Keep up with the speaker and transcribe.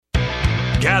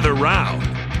Gather round.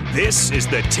 This is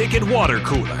the Ticket Water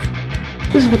Cooler.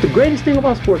 This is what the greatest thing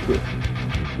about sports is.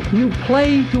 You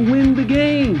play to win the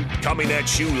game. Coming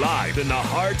at you live in the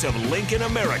heart of Lincoln,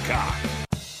 America.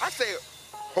 I say,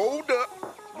 hold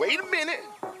up, wait a minute,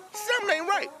 something ain't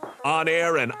right. On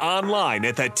air and online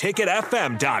at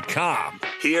theticketfm.com.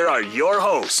 Here are your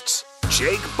hosts,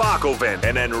 Jake Bakoven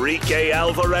and Enrique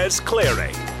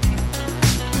Alvarez-Clary.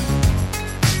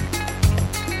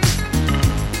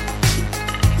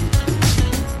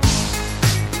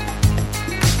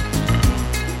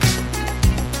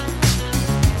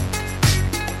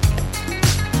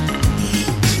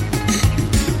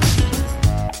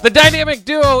 The dynamic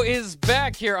duo is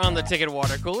back here on the Ticket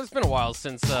Water Cooler. It's been a while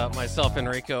since myself and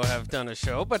Rico have done a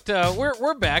show, but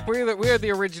we're back. We are the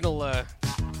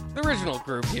original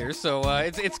group here, so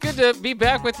it's good to be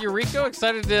back with you, Rico.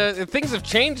 Excited to things have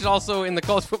changed also in the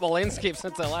college football landscape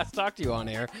since I last talked to you on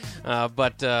air.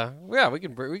 But yeah, we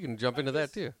can jump into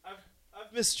that too.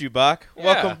 I've missed you, Bach.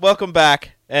 Yeah. Welcome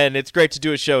back, and it's great to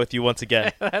do a show with you once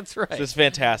again. That's right. This is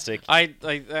fantastic. I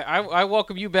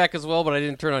welcome you back as well, but I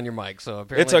didn't turn on your mic, so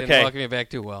apparently It's okay. I didn't welcome you back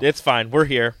too well. It's fine. We're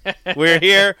here. We're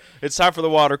here. It's time for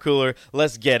the water cooler.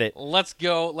 Let's get it. Let's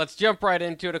go. Let's jump right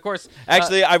into it. Of course.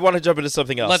 Actually, I want to jump into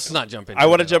something else. Let's not jump into it. I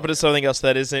want to jump into something else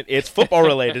that isn't. It's football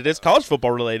related. It's college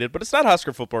football related, but it's not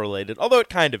Husker football related, although it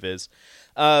kind of is.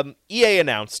 EA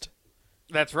announced.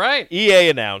 That's right. EA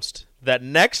announced that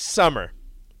next summer,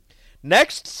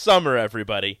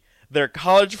 everybody, their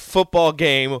college football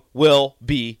game will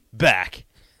be back.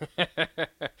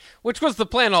 Which was the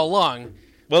plan all along.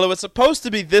 Well, it was supposed to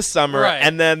be this summer, Right.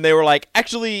 and then they were like,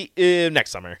 actually,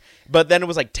 next summer. But then it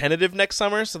was like tentative next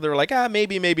summer, so they were like,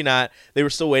 maybe, maybe not. They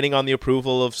were still waiting on the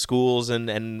approval of schools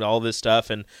and all this stuff,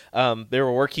 and they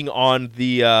were working on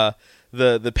the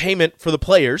payment for the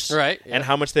players, Right, yeah. and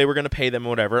how much they were going to pay them, or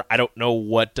whatever. I don't know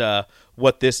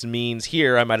what this means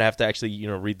here. I might have to actually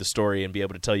read the story and be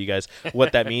able to tell you guys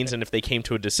what that means and if they came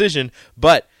to a decision.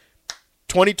 But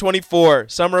 2024,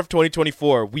 summer of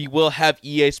 2024, we will have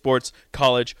EA Sports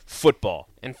college football.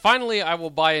 And finally, I will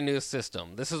buy a new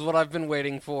system. This is what I've been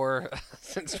waiting for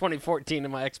since 2014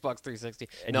 in my Xbox 360.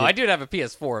 I did have a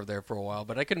PS4 there for a while,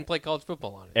 but I couldn't play college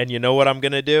football on it. And you know what I'm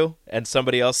going to do? And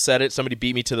somebody else said it. Somebody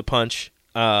beat me to the punch.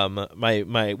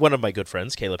 My one of my good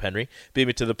friends, Caleb Henry, beat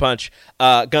me to the punch.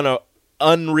 Gonna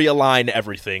unrealign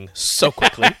everything so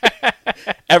quickly.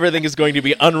 Everything is going to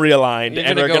be unrealigned.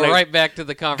 You're going to go right back to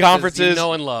the conferences you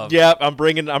know and love. Yep, I'm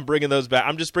bringing those back.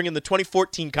 I'm just bringing the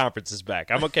 2014 conferences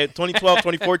back. I'm okay. 2012,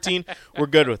 2014, we're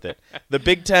good with it. The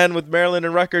Big Ten with Maryland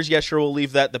and Rutgers, yeah, sure, we'll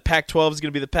leave that. The Pac-12 is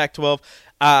going to be the Pac-12.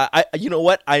 You know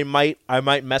what? I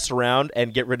might mess around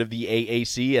and get rid of the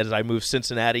AAC as I move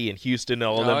Cincinnati and Houston and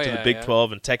all of them to the Big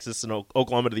 12 and Texas and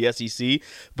Oklahoma to the SEC.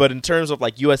 But in terms of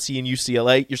like USC and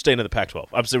UCLA, you're staying to the Pac-12.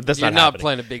 I'm sorry, that's you're not not happening.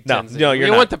 playing a Big Ten. No, you're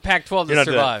you not. want the Pac-12 to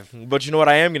survive. But you know what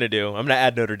I am going to do? I'm going to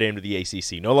add Notre Dame to the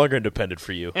ACC. No longer independent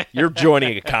for you. You're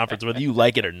joining a conference whether you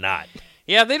like it or not.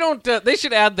 Yeah, they don't. They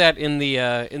should add that in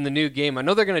the new game. I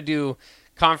know they're going to do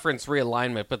conference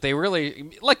realignment, but they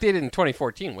really, like they did in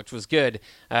 2014, which was good,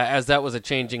 as that was a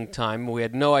changing time. We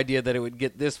had no idea that it would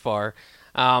get this far.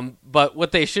 But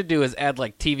what they should do is add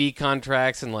like TV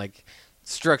contracts and like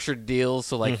structured deals.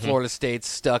 So like Florida State's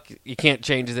stuck. You can't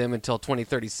change them until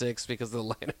 2036 because of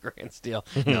the Atlanta Grants deal.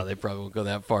 No, they probably won't go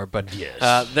that far. But yes.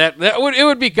 It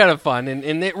would be kind of fun.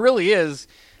 And it really is.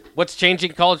 What's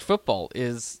changing college football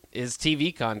is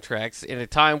TV contracts in a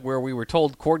time where we were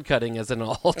told cord cutting is an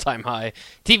all-time high.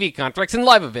 TV contracts and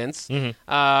live events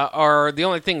are the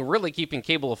only thing really keeping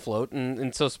cable afloat,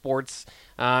 and so sports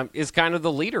is kind of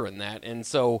the leader in that. And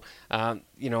so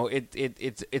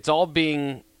it's all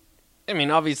being. I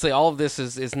mean, obviously, all of this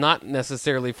is not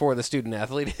necessarily for the student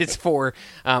athlete. It's for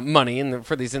money and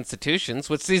for these institutions,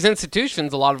 which these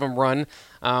institutions, a lot of them run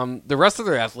the rest of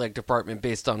their athletic department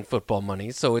based on football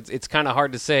money. So it's kind of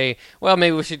hard to say, well,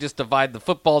 maybe we should just divide the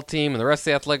football team and the rest of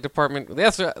the athletic department.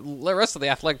 The rest of the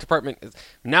athletic department is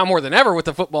now more than ever with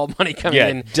the football money coming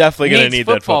in. Yeah, definitely going to need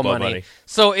that football money.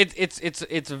 So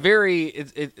it's very.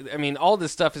 I mean, all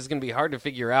this stuff is going to be hard to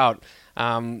figure out.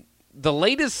 The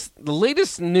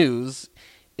latest news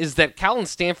is that Cal and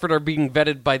Stanford are being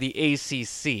vetted by the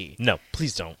ACC. No,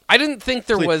 please don't. I didn't think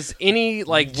there was any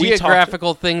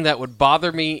geographical thing that would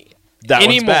bother me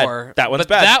anymore. That one's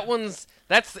bad.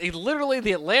 That's literally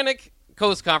the Atlantic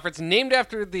Coast Conference, named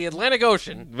after the Atlantic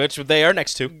Ocean, which they are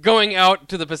next to, going out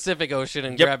to the Pacific Ocean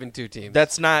and grabbing two teams.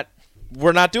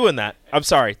 We're not doing that. I'm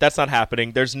sorry. That's not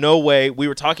happening. There's no way. We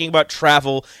were talking about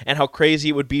travel and how crazy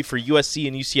it would be for USC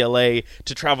and UCLA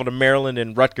to travel to Maryland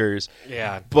and Rutgers.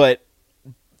 Yeah. But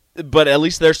but at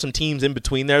least there's some teams in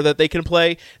between there that they can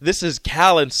play. This is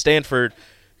Cal and Stanford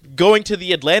going to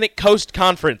the Atlantic Coast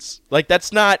Conference. Like,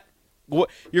 that's not what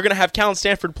you're going to have. Cal and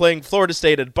Stanford playing Florida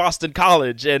State and Boston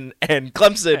College and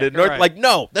Clemson and North. Right. Like,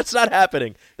 no, that's not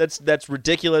happening. That's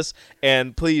ridiculous.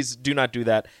 And please do not do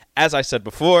that. As I said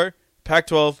before,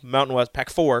 Pac-12, Mountain West,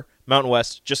 Pac-4, Mountain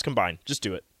West, just combine. Just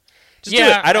do it. Just do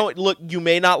it. I don't look. You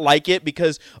may not like it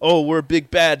because we're big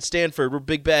bad Stanford, we're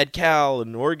big bad Cal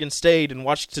and Oregon State and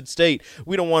Washington State.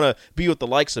 We don't want to be with the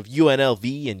likes of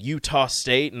UNLV and Utah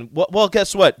State. And well,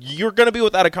 guess what? You're going to be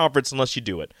without a conference unless you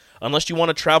do it. Unless you want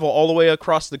to travel all the way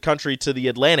across the country to the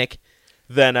Atlantic,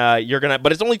 then you're gonna.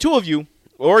 But it's only two of you.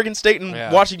 Oregon State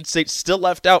and Washington State still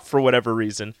left out for whatever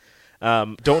reason.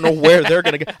 Don't know where they're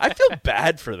going to go. I feel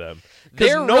bad for them.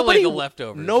 They're really the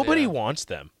leftovers. Nobody wants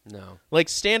them. No. Like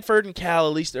Stanford and Cal,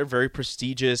 at least they're very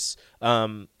prestigious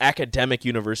academic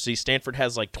universities. Stanford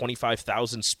has like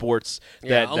 25,000 sports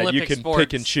that you can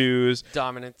pick and choose.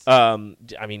 Dominance.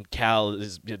 I mean, Cal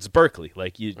it's Berkeley.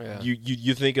 Like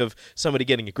you think of somebody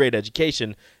getting a great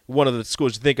education, one of the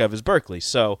schools you think of is Berkeley.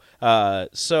 So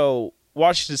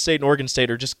Washington State and Oregon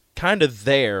State are just kind of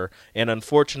there, and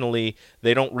unfortunately,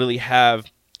 they don't really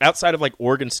have, outside of like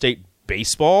Oregon State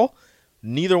baseball,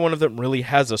 neither one of them really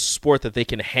has a sport that they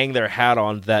can hang their hat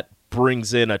on that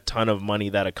brings in a ton of money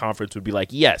that a conference would be like,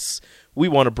 yes, we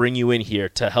want to bring you in here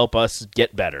to help us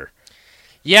get better.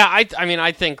 Yeah, I mean,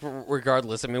 I think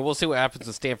regardless, I mean, we'll see what happens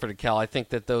with Stanford and Cal. I think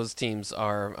that those teams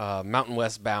are Mountain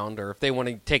West bound, or if they want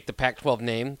to take the Pac-12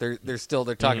 name, they're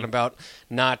talking about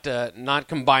not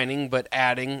combining but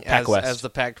adding as the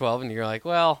Pac-12, and you're like,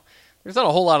 well, there's not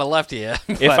a whole lot of left of you.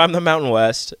 If I'm the Mountain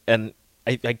West, and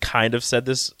I kind of said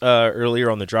this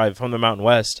earlier on the drive, if I'm the Mountain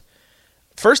West,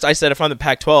 first I said if I'm the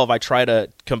Pac-12, I try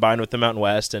to combine with the Mountain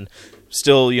West and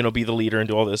still, be the leader and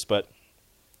do all this, but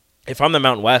if I'm the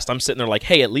Mountain West, I'm sitting there like,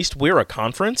 hey, at least we're a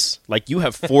conference. Like, you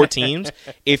have 4 teams.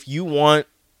 If you want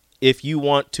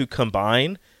to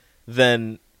combine,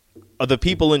 then the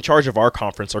people in charge of our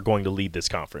conference are going to lead this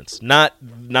conference, not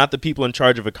the people in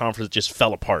charge of a conference that just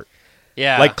fell apart.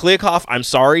 Yeah, like Kliakoff, I'm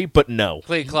sorry, but no.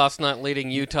 Kliakoff's not leading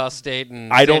Utah State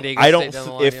and I San don't. Diego State down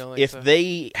the line, if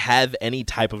they have any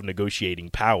type of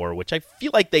negotiating power, which I feel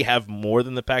like they have more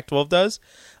than the Pac-12 does.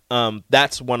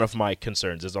 That's one of my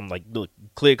concerns. Is I'm like, look,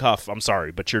 Kliakoff, I'm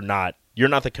sorry, but you're not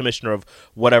the commissioner of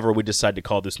whatever we decide to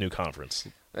call this new conference.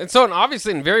 And so, and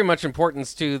obviously, in very much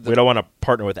importance to the... We don't want to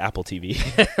partner with Apple TV.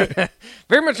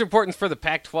 Very much importance for the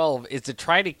Pac-12 is to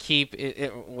try to keep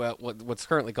what's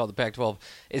currently called the Pac-12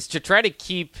 is to try to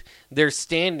keep their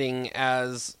standing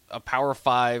as a Power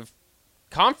 5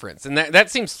 conference, and that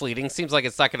seems fleeting. Seems like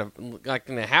it's not going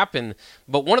to happen.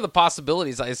 But one of the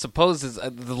possibilities, I suppose, is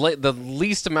the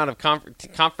least amount of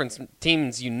conference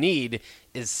teams you need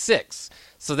is 6.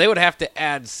 So they would have to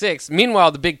add 6.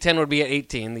 Meanwhile, the Big Ten would be at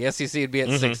 18. The SEC would be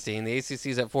at 16. The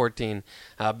ACC's at 14.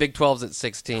 Big 12's at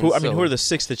 16. Who are the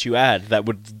 6 that you add that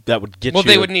would get you? Well,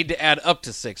 they would need to add up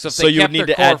to 6. So if they kept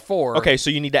their core 4, okay, so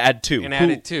you need to add 2. And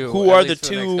added 2. Who are the 2?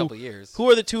 For the next couple of years. Who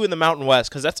are the 2 in the Mountain West?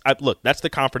 Because that's the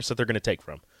conference that they're going to take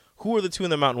from. Who are the 2 in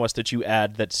the Mountain West that you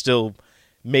add that still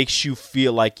makes you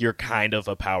feel like you're kind of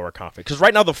a power conference? Because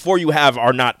right now the 4 you have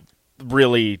are not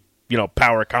really,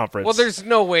 power conference. Well, there's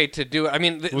no way to do it. I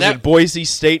mean, was it Boise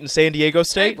State and San Diego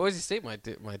State? Hey, Boise State might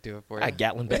do it for you.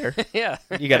 Gatlin Bear. Yeah.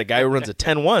 You got a guy who runs a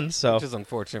 10-1, so which is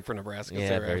unfortunate for Nebraska.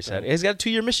 Yeah, very sad. He's got a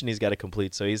 2-year mission he's got to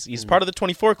complete, so he's part of the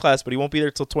 24 class, but he won't be there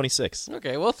until 26.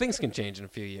 Okay, well, things can change in a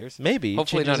few years. Maybe.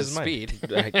 Hopefully not at speed.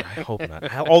 I hope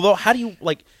not. Although, how do you,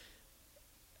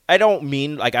 I don't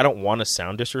want to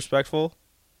sound disrespectful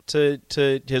to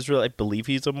his I believe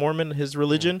he's a Mormon, his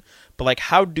religion, but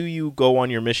how do you go on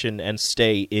your mission and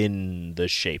stay in the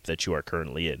shape that you are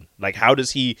currently in? How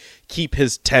does he keep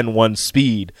his 10-1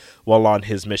 speed while on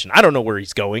his mission? I don't know where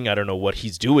he's going. I don't know what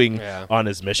he's doing on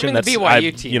his mission. I mean, the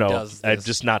BYU team does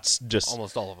this. I'm just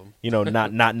almost all of them.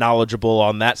 Not knowledgeable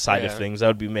on that side of things. That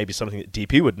would be maybe something that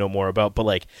DP would know more about,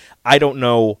 but I don't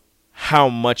know how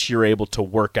much you're able to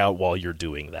work out while you're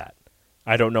doing that.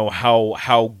 I don't know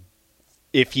how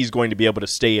if he's going to be able to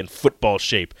stay in football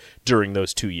shape during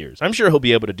those 2 years. I'm sure he'll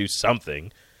be able to do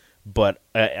something, but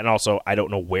and also I don't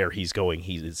know where he's going.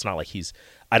 It's not like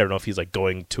I don't know if he's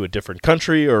going to a different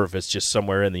country or if it's just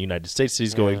somewhere in the United States that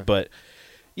he's going. But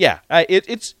yeah,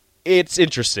 it's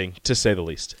interesting to say the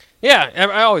least. Yeah,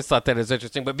 I always thought that is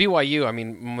interesting. But BYU, I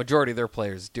mean, majority of their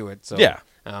players do it. So yeah.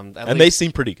 And they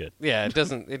seem pretty good. Yeah, it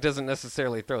doesn't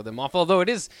necessarily throw them off. Although it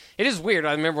is weird.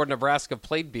 I remember when Nebraska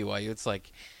played BYU. It's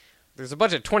like there's a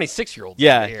bunch of 26-year-olds.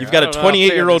 Yeah, here. You've got a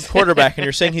 28-year-old quarterback, and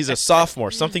you're saying he's a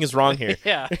sophomore. Something is wrong here.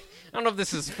 Yeah, I don't know if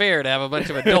this is fair to have a bunch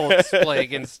of adults play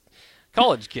against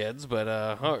college kids, but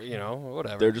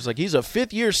whatever. They're just like, he's a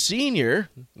fifth-year senior.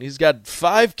 He's got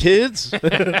 5 kids.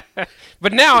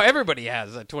 But now everybody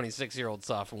has a 26-year-old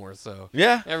sophomore, so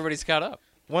Yeah. everybody's caught up.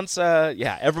 Once,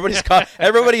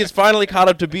 everybody is finally caught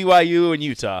up to BYU and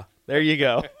Utah. There you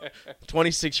go.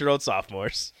 26-year-old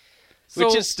sophomores,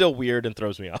 which is still weird and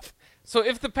throws me off. So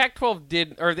if the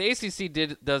Pac-12 or the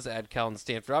ACC does add Cal and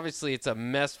Stanford, obviously it's a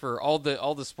mess for all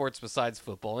the sports besides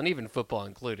football and even football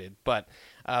included. But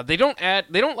they don't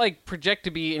project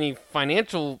to be any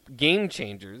financial game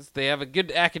changers. They have a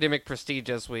good academic prestige,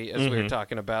 as we were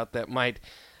talking about, that might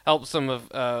help some of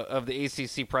the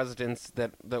ACC presidents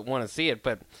that want to see it.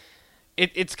 But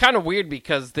it's kind of weird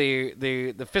because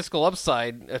the fiscal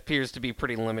upside appears to be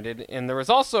pretty limited, and there was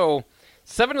also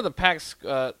 7 of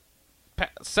the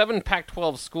 7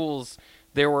 Pac-12 schools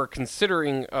they were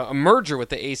considering a merger with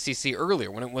the ACC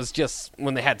earlier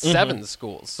when they had 7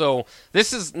 schools. So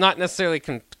this is not necessarily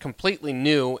completely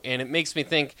new, and it makes me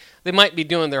think they might be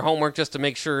doing their homework just to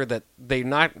make sure that they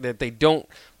don't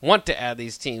want to add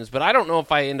these teams. But I don't know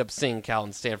if I end up seeing Cal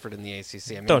and Stanford in the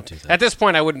ACC. I mean, don't do that. At this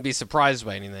point, I wouldn't be surprised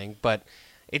by anything, but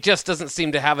it just doesn't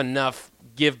seem to have enough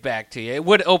give back to you. It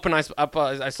would open up.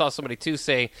 I saw somebody too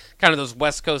say kind of those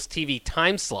West Coast TV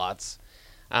time slots.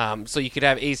 So you could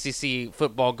have ACC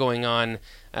football going on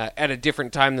at a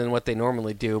different time than what they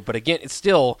normally do. But again, it's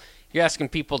still, you're asking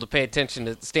people to pay attention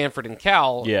to Stanford and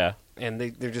Cal. Yeah. And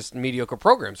they're just mediocre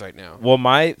programs right now. Well,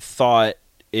 my thought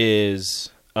is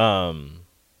the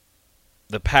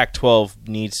Pac-12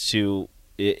 needs to,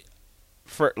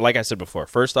 like I said before,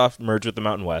 first off, merge with the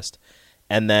Mountain West.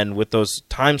 And then with those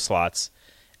time slots,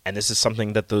 and this is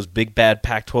something that those big, bad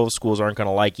Pac-12 schools aren't going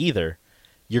to like either,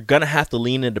 you're going to have to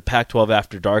lean into Pac-12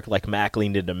 After Dark like Mac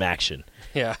leaned into Maction.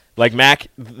 Yeah. Like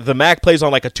the Mac plays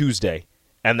on like a Tuesday,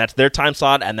 and that's their time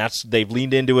slot, and they've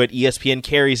leaned into it. ESPN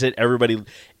carries it.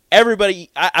 Everybody,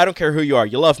 I don't care who you are,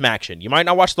 you love Maction. You might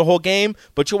not watch the whole game,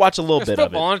 but you'll watch a little bit of it.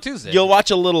 Football on a Tuesday. You'll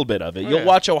watch a little bit of it. You'll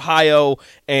watch Ohio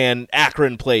and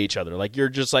Akron play each other. Like, you're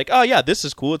just like, oh, yeah, this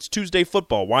is cool. It's Tuesday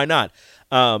football. Why not?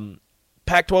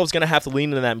 Pac-12 is going to have to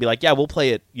lean into that and be like, yeah, we'll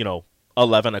play at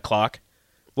 11 o'clock.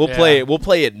 We'll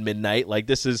play at midnight. Like,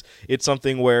 it's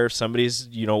something where somebody's,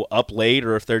 up late,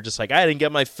 or if they're just like, I didn't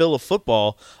get my fill of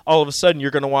football, all of a sudden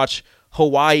you're going to watch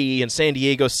Hawaii and San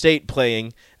Diego State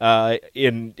playing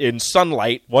in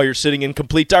sunlight while you're sitting in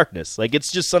complete darkness. Like,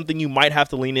 it's just something you might have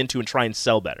to lean into and try and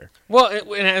sell better. Well,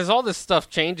 and as all this stuff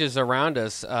changes around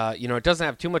us, it doesn't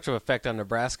have too much of an effect on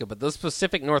Nebraska, but those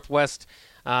Pacific Northwest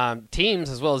teams,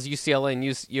 as well as UCLA and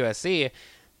USC,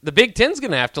 the Big Ten's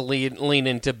going to have to lean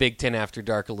into Big Ten After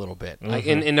Dark a little bit.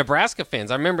 In Nebraska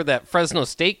fans, I remember that Fresno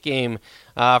State game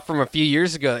from a few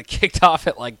years ago that kicked off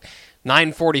at like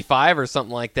 9:45 or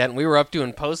something like that, and we were up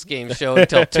doing post-game show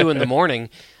until 2 in the morning.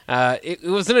 It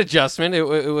was an adjustment. It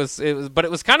was, but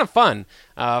it was kind of fun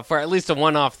for at least a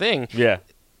one-off thing. Yeah.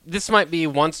 This might be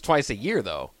once, twice a year,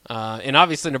 though. And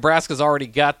obviously Nebraska's already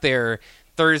got their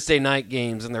Thursday night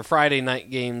games and their Friday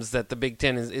night games that the Big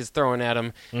Ten is throwing at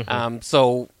them.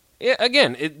 So,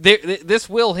 again, this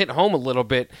will hit home a little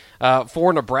bit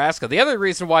for Nebraska. The other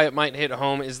reason why it might hit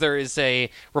home is there is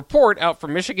a report out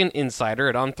from Michigan Insider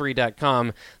at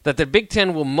On3.com that the Big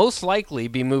Ten will most likely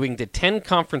be moving to 10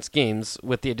 conference games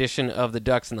with the addition of the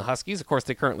Ducks and the Huskies. Of course,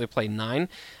 they currently play 9.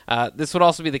 This would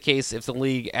also be the case if the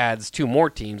league adds 2 more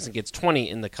teams and gets 20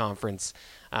 in the conference.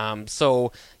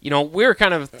 So, we're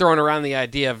kind of throwing around the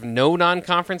idea of no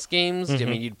non-conference games. I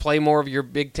mean, you'd play more of your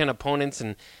Big Ten opponents,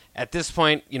 and at this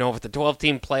point, with the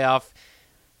 12-team playoff,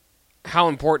 how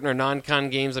important are non-con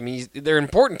games? I mean, they're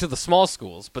important to the small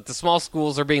schools, but the small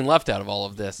schools are being left out of all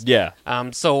of this. Yeah.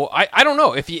 So I don't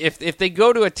know. If they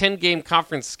go to a 10-game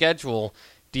conference schedule,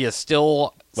 do you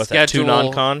still schedule 2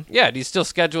 non-con? Yeah, do you still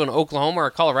schedule in Oklahoma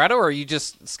or Colorado, or are you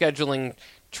just scheduling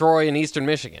Troy and Eastern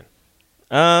Michigan?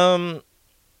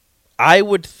 I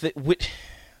would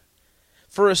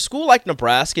for a school like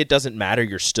Nebraska, it doesn't matter.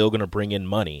 You're still going to bring in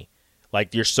money.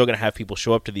 Like, you're still going to have people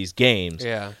show up to these games.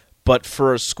 Yeah. But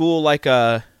for a school like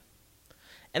and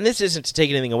this isn't to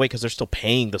take anything away because they're still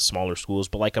paying the smaller schools,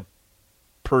 but like a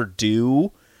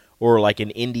Purdue or like an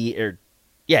Indiana,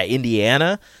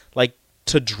 like,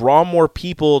 to draw more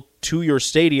people to your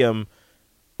stadium,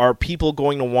 are people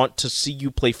going to want to see you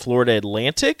play Florida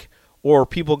Atlantic, or are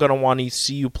people going to want to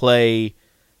see you play,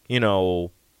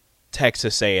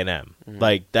 Texas A&M?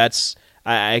 Like, that's,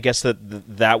 I guess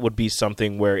that would be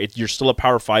something where you're still a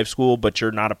Power 5 school, but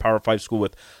you're not a Power 5 school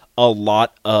with a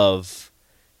lot of,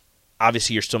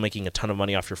 obviously you're still making a ton of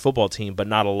money off your football team, but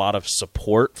not a lot of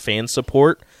support, fan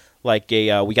support. Like,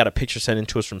 we got a picture sent in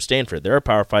to us from Stanford. They're a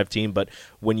Power 5 team, but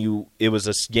it was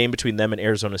a game between them and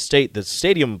Arizona State, the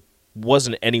stadium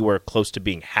wasn't anywhere close to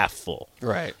being half full.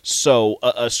 Right. So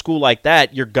a school like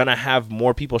that, you're going to have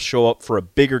more people show up for a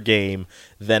bigger game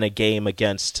than a game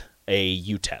against a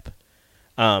UTEP.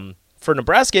 For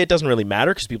Nebraska, it doesn't really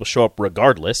matter because people show up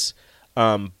regardless.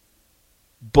 But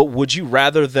would you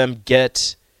rather them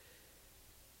get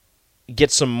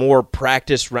some more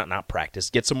get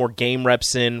some more game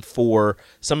reps in for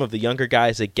some of the younger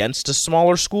guys against a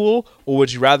smaller school, or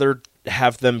would you rather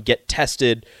have them get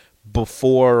tested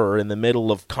before or in the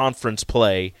middle of conference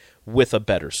play with a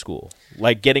better school?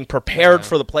 Like getting prepared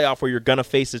for the playoff where you're going to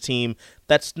face a team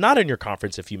that's not in your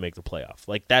conference if you make the playoff.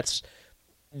 Like that's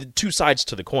the two sides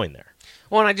to the coin there.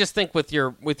 Well, and I just think with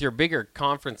your bigger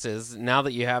conferences, now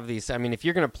that you have these, I mean, if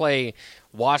you're going to play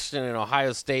Washington and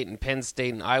Ohio State and Penn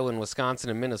State and Iowa and Wisconsin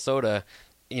and Minnesota,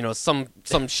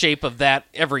 some shape of that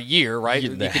every year, right?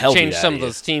 You can change some of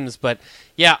those teams. But,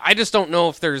 yeah, I just don't know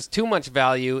if there's too much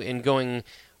value in going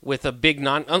with a big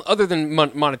other than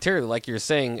monetarily, like you're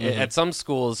saying, at some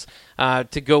schools,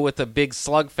 to go with a big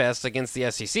slugfest against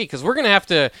the SEC, because we're going to have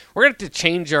to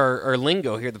change our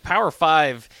lingo here. The Power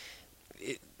Five.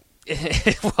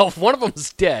 Well, one of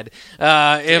them's dead.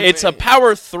 It's a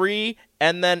Power 3,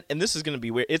 and this is going to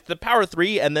be weird. It's the Power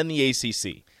 3 and then the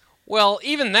ACC. Well,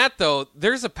 even that, though,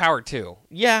 there's a Power 2.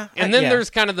 Yeah. And then there's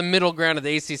kind of the middle ground of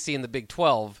the ACC and the Big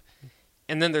 12,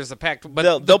 and then there's the Pac.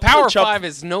 But the Power 5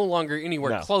 is no longer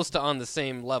anywhere close to on the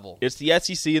same level. It's the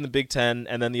SEC and the Big 10,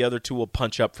 and then the other two will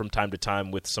punch up from time to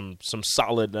time with some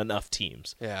solid enough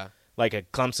teams. Yeah. Like a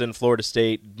Clemson, Florida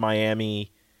State,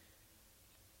 Miami.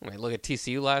 Wait, look at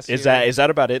TCU last year. Is that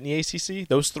about it in the ACC?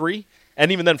 Those three?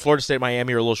 And even then, Florida State,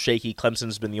 Miami are a little shaky.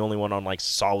 Clemson's been the only one on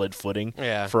solid footing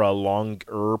for a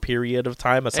longer period of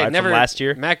time aside from last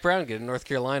year. Mac Brown getting North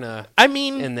Carolina.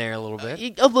 in there a little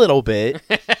bit. A little bit.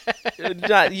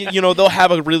 They'll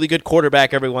have a really good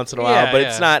quarterback every once in a while, but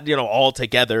it's not all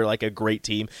together like a great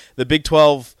team. The Big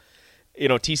 12,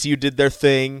 TCU did their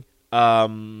thing.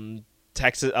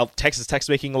 Texas Tech's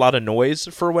making a lot of noise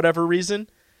for whatever reason.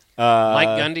 Mike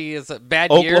Gundy is a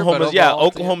bad year, but overall,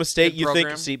 Oklahoma State. You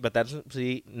program.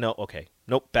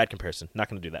 Nope, bad comparison. Not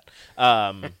going to do that.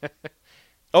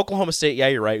 Oklahoma State, yeah,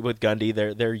 you're right with Gundy.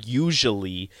 They're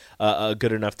usually a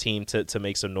good enough team to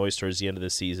make some noise towards the end of the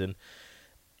season.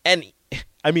 And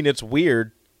I mean, it's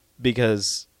weird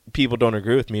because people don't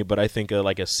agree with me, but I think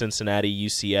like a Cincinnati,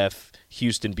 UCF,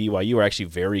 Houston, BYU are actually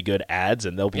very good ads,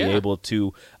 and they'll be able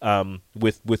to,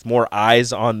 with more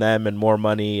eyes on them and more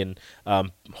money and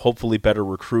hopefully better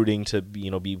recruiting to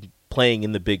be playing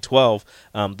in the Big 12,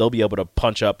 they'll be able to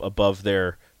punch up above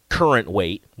their current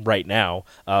weight right now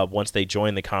once they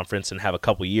join the conference and have a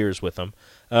couple years with them.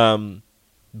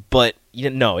 But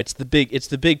it's the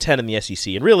Big 10 and the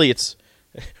SEC, and really it's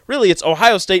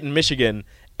Ohio State and Michigan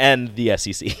and the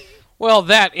SEC. Well,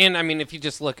 that, and I mean, if you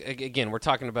just look, again, we're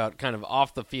talking about kind of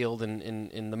off the field and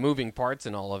in the moving parts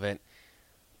and all of it.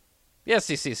 The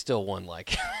SEC still won, I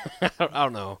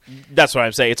don't know. That's what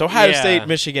I'm saying. It's Ohio State,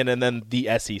 Michigan, and then the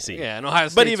SEC. Yeah, and Ohio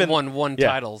State's won one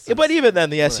title. But even then,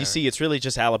 the SEC, it's really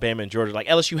just Alabama and Georgia. Like,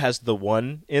 LSU has the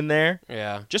one in there.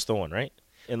 Yeah. Just the one, right?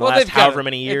 In the last however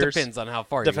many years. It depends on how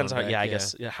far you go back. I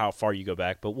guess how far you go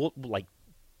back. But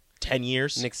 10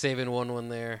 years. Nick Saban won one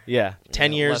there. Yeah,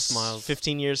 10 years, Les Miles.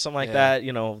 15 years, something like that.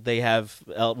 They have,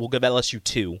 we'll give LSU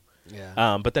 2.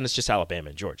 Yeah. But then it's just Alabama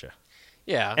and Georgia.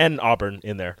 Yeah. And Auburn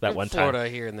in there that and one Florida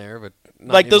time. here and there, but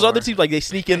not like those anymore. other teams, they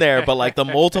sneak in there, but the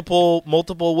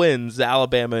multiple wins,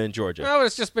 Alabama and Georgia. No,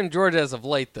 it's just been Georgia as of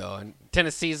late, though. And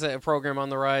Tennessee's a program on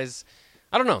the rise.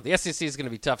 I don't know. The SEC is going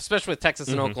to be tough, especially with Texas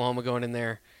and Oklahoma going in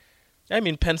there. I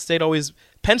mean, Penn State is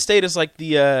like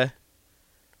the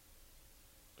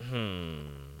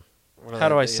how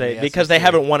do I say? Because they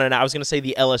haven't won I was going to say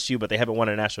the LSU, but they haven't won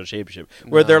a national championship.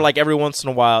 Where they're every once in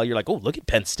a while, you're like, oh, look at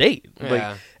Penn State.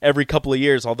 Yeah. Every couple of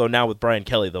years, although now with Brian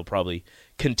Kelly, they'll probably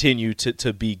continue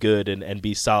to be good and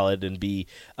be solid and be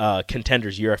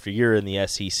contenders year after year in the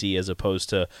SEC as opposed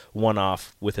to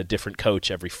one-off with a different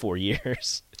coach every 4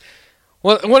 years.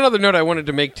 Well, one other note I wanted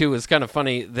to make, too, is kind of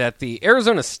funny that the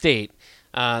Arizona State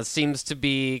seems to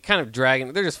be kind of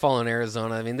dragging. They're just following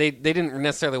Arizona. I mean, they didn't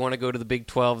necessarily want to go to the Big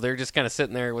 12. They're just kind of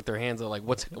sitting there with their hands up,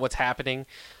 what's happening.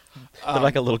 They're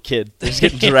like a little kid. They're just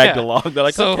getting dragged along. They're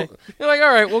like, so okay. They're like,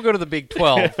 all right, we'll go to the Big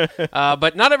 12.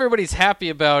 But not everybody's happy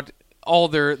about all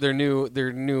their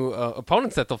new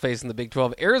opponents that they'll face in the Big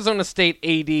 12. Arizona State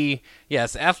AD,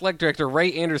 yes, athletic director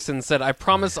Ray Anderson said, "I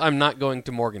promise I'm not going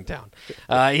to Morgantown."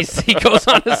 He goes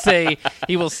on to say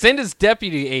he will send his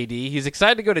deputy AD. He's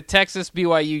excited to go to Texas,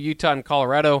 BYU, Utah, and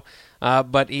Colorado.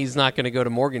 but he's not going to go to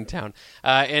Morgantown.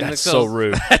 And That's so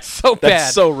rude. That's so bad.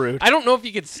 That's so rude. I don't know if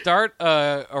you could start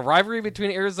a rivalry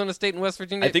between Arizona State and West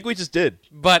Virginia. I think we just did.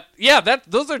 But yeah,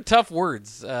 those are tough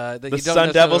words. That The you don't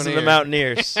Sun Devils and the hear.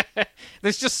 Mountaineers.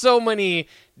 There's just so many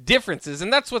differences,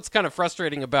 and that's what's kind of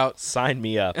frustrating about. Sign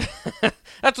me up.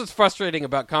 That's what's frustrating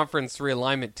about conference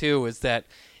realignment too, is that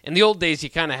in the old days you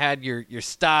kind of had your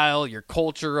style, your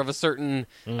culture of a certain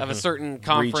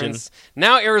conference. Region.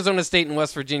 Now Arizona State and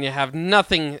West Virginia have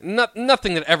nothing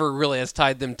that ever really has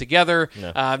tied them together.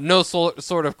 No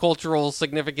sort of cultural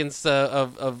significance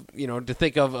of to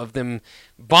think of them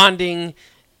bonding,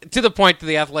 to the point that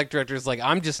the athletic director is like,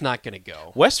 I'm just not going to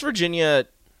go. West Virginia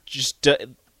just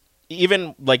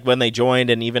even like when they joined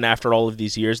and even after all of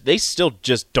these years, they still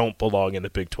just don't belong in the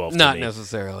Big 12 to Not me.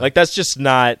 necessarily. Like that's just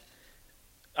not.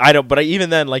 Even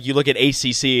then, like you look at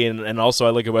ACC and also I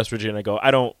look at West Virginia and I go,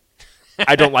 I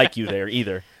don't like you there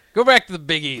either. Go back to the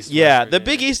Big East. Yeah, West the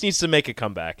Virginia. Big East needs to make a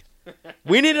comeback.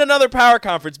 We need another power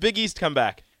conference. Big East come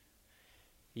back.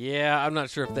 Yeah, I'm not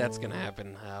sure if that's going to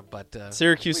happen, but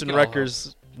Syracuse we and can all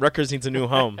Rutgers. Rutgers needs a new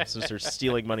home since they're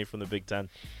stealing money from the Big Ten,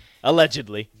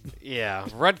 allegedly. Yeah,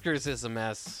 Rutgers is a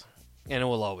mess, and it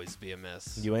will always be a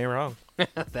mess. You ain't wrong.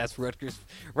 That's Rutgers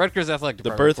athletic The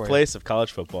department for you. birthplace of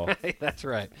college football. That's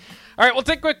right. All right, we'll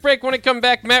take a quick break. When we come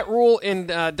back, Matt Rule and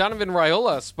Donovan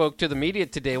Raiola spoke to the media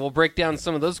today. We'll break down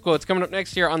some of those quotes coming up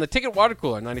next year on the Ticket Water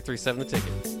Cooler, 93.7 The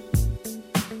Ticket.